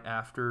right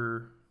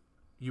after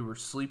you were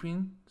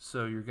sleeping,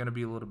 so you're gonna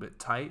be a little bit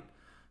tight.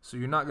 So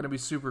you're not gonna be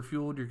super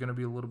fueled. You're gonna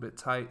be a little bit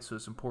tight. So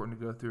it's important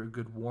to go through a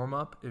good warm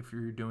up if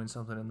you're doing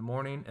something in the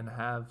morning and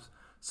have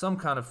some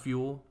kind of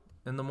fuel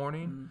in the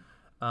morning.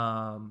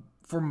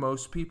 For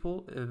most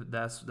people,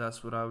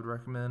 that's what I would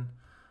recommend.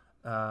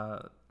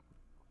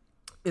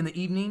 In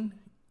the evening,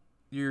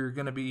 you're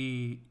going to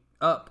be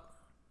up,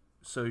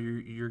 so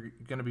you're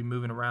going to be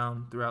moving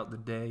around throughout the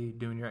day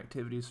doing your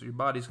activities, so your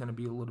body's going to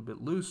be a little bit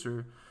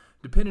looser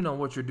depending on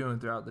what you're doing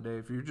throughout the day.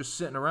 If you're just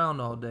sitting around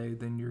all day,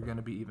 then you're going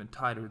to be even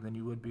tighter than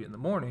you would be in the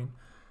morning.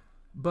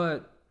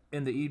 But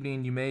in the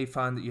evening, you may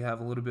find that you have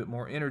a little bit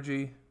more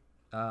energy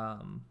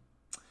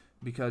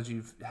because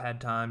you've had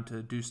time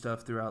to do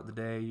stuff throughout the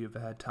day. You've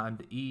had time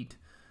to eat.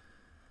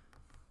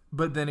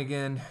 But then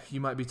again,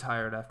 you might be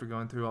tired after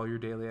going through all your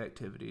daily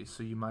activities,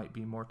 so you might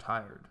be more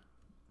tired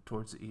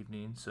towards the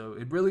evening. So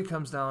it really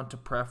comes down to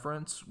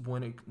preference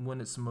when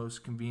it's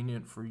most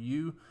convenient for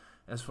you.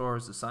 As far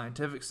as the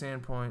scientific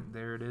standpoint,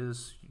 there it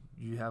is.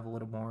 You have a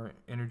little more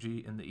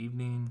energy in the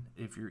evening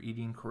if you're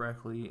eating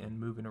correctly and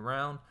moving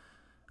around.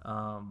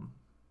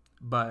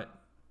 But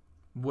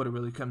what it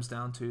really comes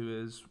down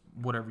to is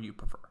whatever you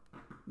prefer.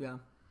 Yeah.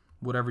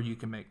 Whatever you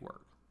can make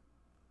work.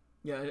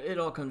 Yeah, it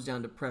all comes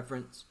down to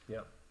preference.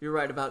 Yep. You're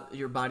right about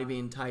your body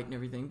being tight and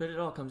everything, but it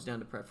all comes down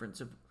to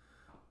preference of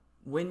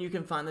when you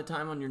can find the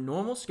time on your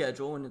normal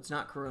schedule when it's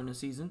not Corona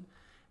season.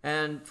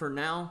 And for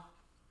now,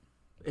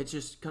 it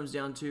just comes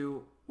down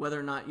to whether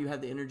or not you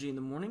have the energy in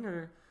the morning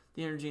or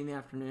the energy in the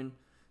afternoon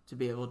to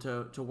be able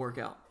to work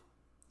out.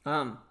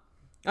 I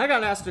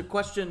got asked a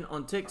question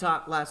on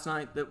TikTok last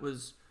night that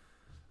was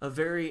a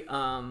very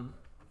not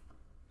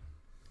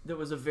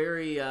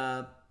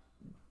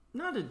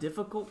a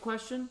difficult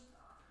question,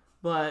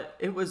 but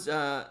it was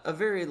a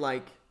very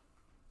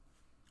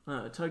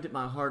tugged at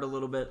my heart a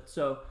little bit.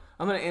 So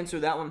I'm going to answer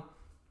that one.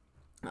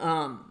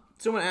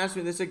 Someone asked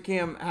me, they said,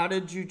 Cam, how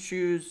did you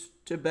choose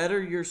to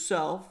better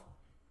yourself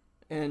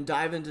and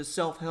dive into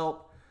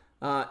self-help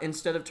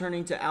instead of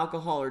turning to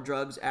alcohol or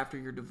drugs after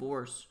your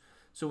divorce?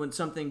 So when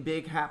something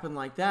big happened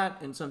like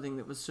that and something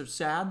that was so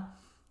sad,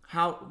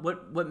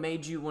 what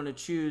made you want to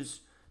choose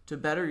to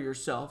better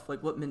yourself?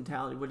 Like what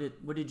mentality?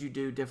 What did you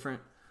do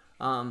different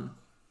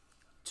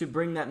to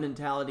bring that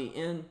mentality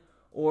in,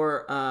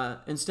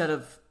 or instead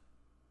of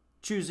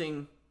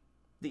choosing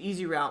the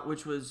easy route,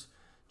 which was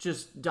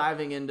just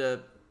diving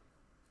into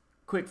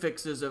quick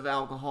fixes of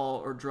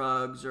alcohol or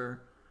drugs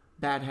or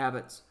bad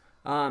habits?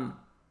 And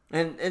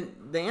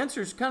the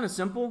answer is kind of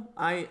simple.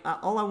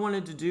 All I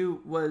wanted to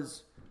do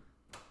was,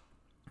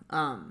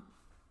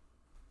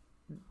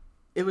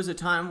 it was a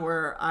time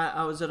where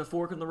I was at a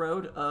fork in the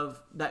road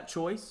of that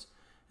choice,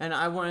 and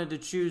I wanted to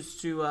choose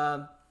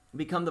to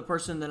become the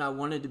person that I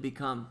wanted to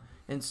become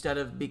instead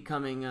of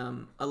becoming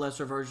a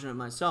lesser version of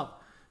myself.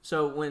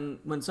 So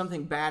when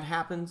something bad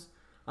happens,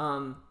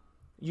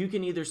 you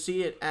can either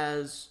see it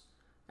as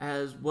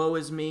woe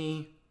is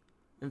me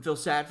and feel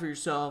sad for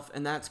yourself,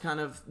 and that's kind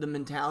of the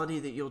mentality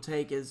that you'll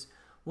take is,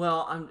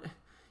 well,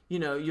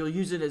 you'll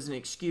use it as an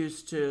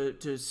excuse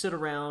to sit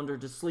around or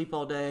to sleep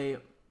all day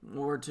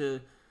or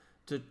to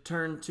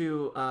turn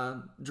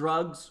to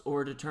drugs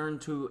or to turn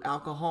to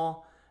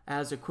alcohol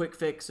as a quick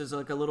fix, as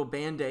like a little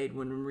Band-Aid,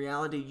 when in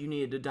reality you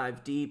needed to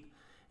dive deep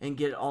and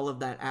get all of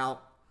that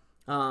out.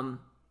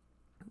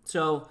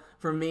 So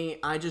for me,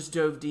 I just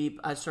dove deep.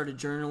 I started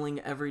journaling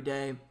every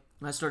day.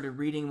 I started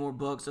reading more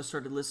books. I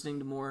started listening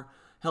to more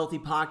healthy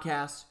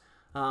podcasts,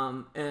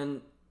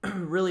 and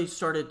really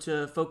started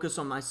to focus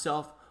on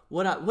myself.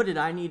 What did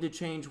I need to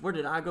change? Where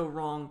did I go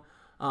wrong?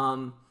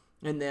 And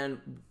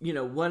then,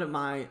 what am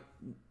I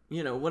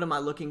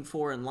looking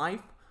for in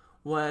life?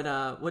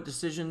 What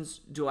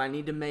decisions do I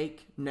need to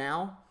make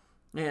now?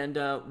 And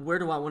where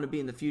do I want to be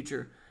in the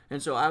future?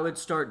 And so I would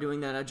start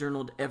doing that. I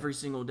journaled every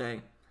single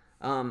day.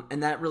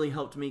 And that really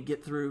helped me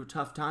get through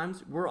tough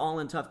times. We're all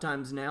in tough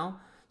times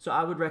now. So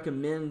I would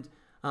recommend,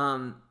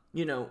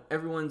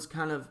 everyone's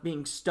kind of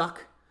being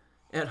stuck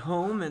at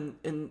home.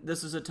 And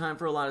this is a time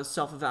for a lot of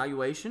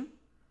self-evaluation.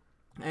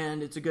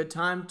 And it's a good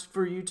time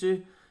for you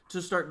to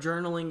start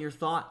journaling your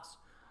thoughts.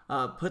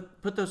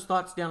 Put those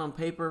thoughts down on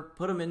paper.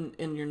 Put them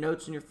in your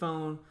notes in your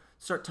phone.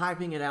 Start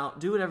typing it out.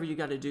 Do whatever you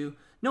got to do.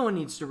 No one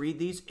needs to read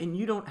these, and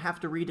you don't have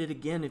to read it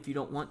again if you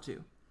don't want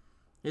to.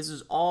 This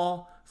is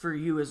all for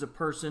you as a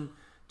person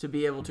to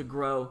be able to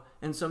grow.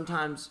 And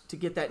sometimes to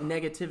get that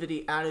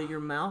negativity out of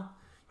your mouth,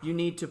 you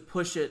need to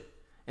push it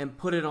and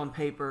put it on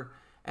paper.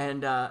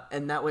 And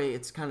that way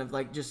it's kind of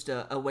like just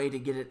a way to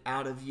get it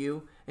out of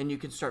you, and you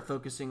can start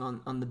focusing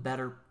on the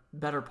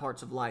better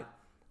parts of life.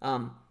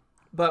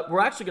 But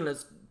we're actually going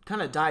to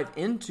kind of dive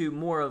into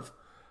more of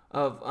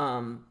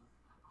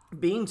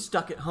being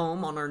stuck at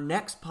home on our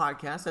next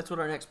podcast. That's what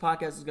our next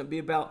podcast is going to be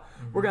about.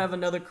 We're going to have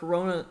another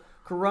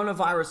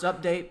coronavirus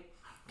update,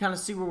 kind of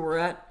see where we're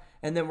at,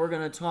 and then we're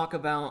going to talk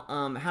about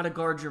how to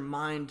guard your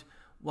mind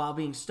while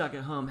being stuck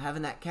at home,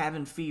 having that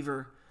cabin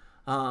fever,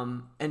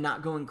 and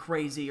not going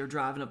crazy or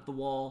driving up the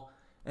wall,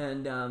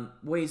 and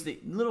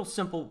little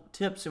simple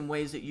tips and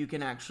ways that you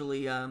can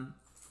actually,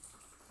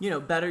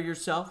 better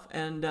yourself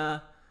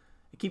and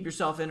keep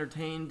yourself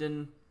entertained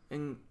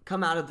and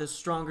come out of this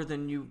stronger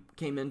than you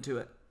came into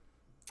it.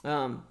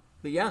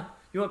 But yeah,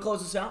 you want to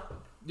close this out?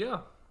 Yeah.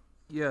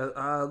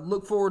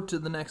 Look forward to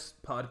the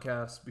next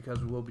podcast because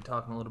we will be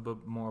talking a little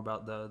bit more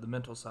about the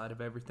mental side of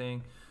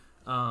everything.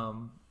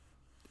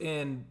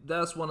 And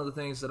that's one of the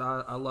things that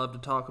I love to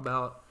talk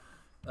about,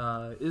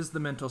 is the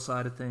mental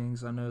side of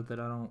things. I know that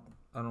I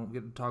don't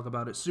get to talk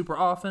about it super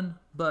often,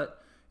 but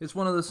it's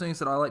one of those things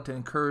that I like to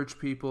encourage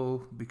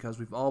people because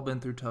we've all been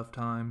through tough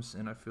times,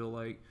 and I feel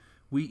like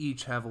we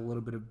each have a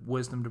little bit of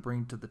wisdom to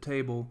bring to the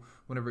table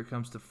whenever it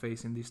comes to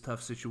facing these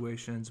tough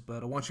situations.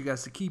 But I want you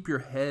guys to keep your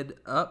head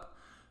up.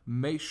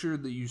 Make sure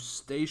that you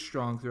stay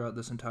strong throughout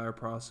this entire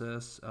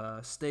process.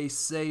 Stay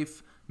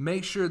safe.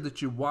 Make sure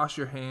that you wash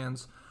your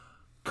hands.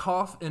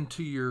 Cough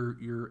into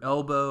your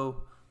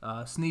elbow.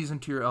 Sneeze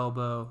into your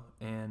elbow.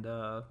 And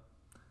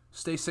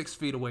stay 6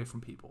 feet away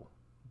from people.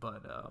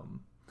 But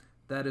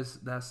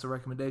that's the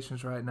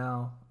recommendations right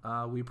now.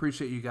 We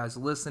appreciate you guys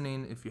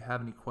listening. If you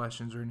have any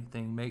questions or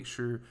anything, make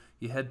sure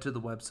you head to the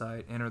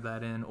website, enter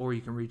that in, or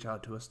you can reach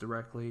out to us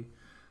directly.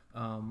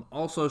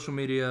 All social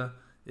media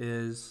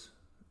is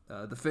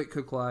the Fit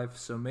Cook Life,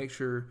 so make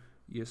sure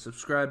you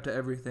subscribe to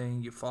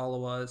everything, you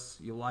follow us,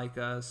 you like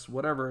us,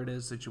 whatever it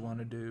is that you want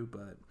to do.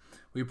 But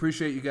we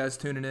appreciate you guys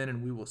tuning in,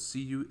 and we will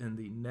see you in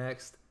the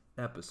next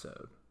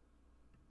episode.